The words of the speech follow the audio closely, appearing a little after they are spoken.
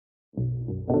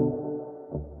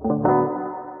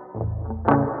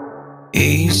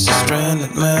He's a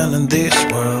stranded man in this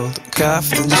world,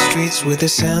 cuffed in the streets with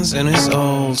his hands in his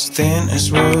holes. Thin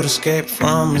as road, escape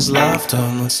from his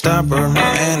lifetime. Not stubborn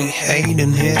or any hate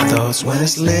in his thoughts. When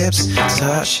his lips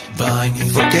touch blind, he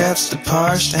forgets the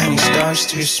past and he starts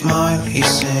to smile. He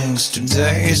sings,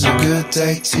 today is a good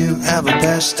day to have a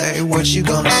best day. What you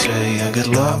gonna say? I got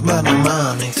love but no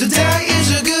money. Today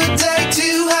is a good day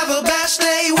to have a best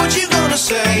day. What you gonna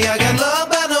say? I got love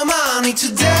but no money.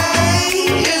 Today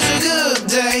is a good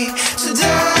day.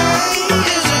 Today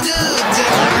is a good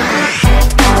day.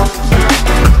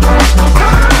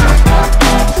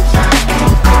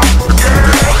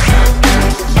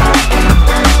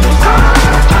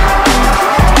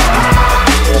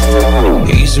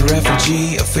 He's a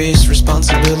refugee of his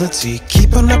responsibility,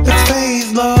 keeping up with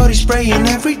faith, Lord, he's praying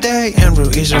every day. Andrew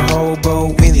is a hobo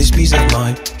with his peace of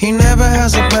mind. He never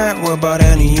has a bad word about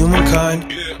any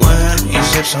humankind. When he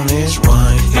sips on his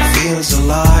wine, he feels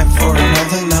alive for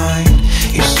another night.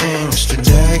 He sings,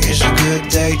 today is a good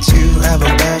day to have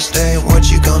a best day. What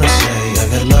you gonna say? I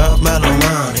got love but no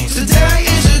money. Today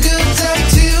is a good day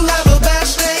to have a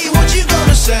best day. What you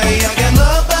gonna say? I got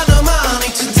love but no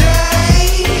money.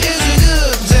 Today is a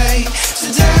good day.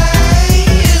 Today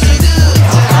is a good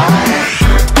day.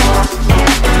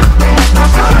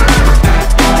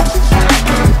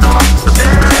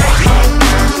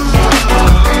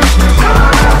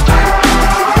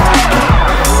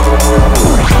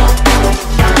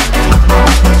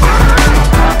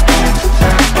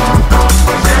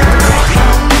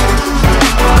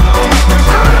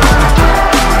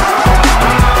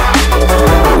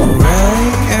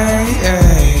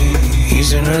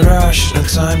 No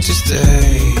time to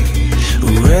stay.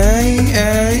 Hooray,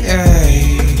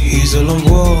 he's a lone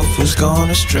wolf who's gone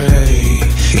astray.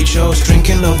 He chose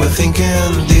drinking,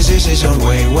 overthinking. This is his own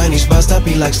way. When he's buzzed up,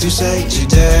 he likes to say,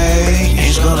 today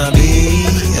is gonna be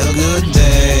a good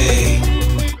day.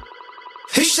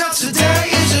 He shouts, today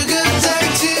is a good day.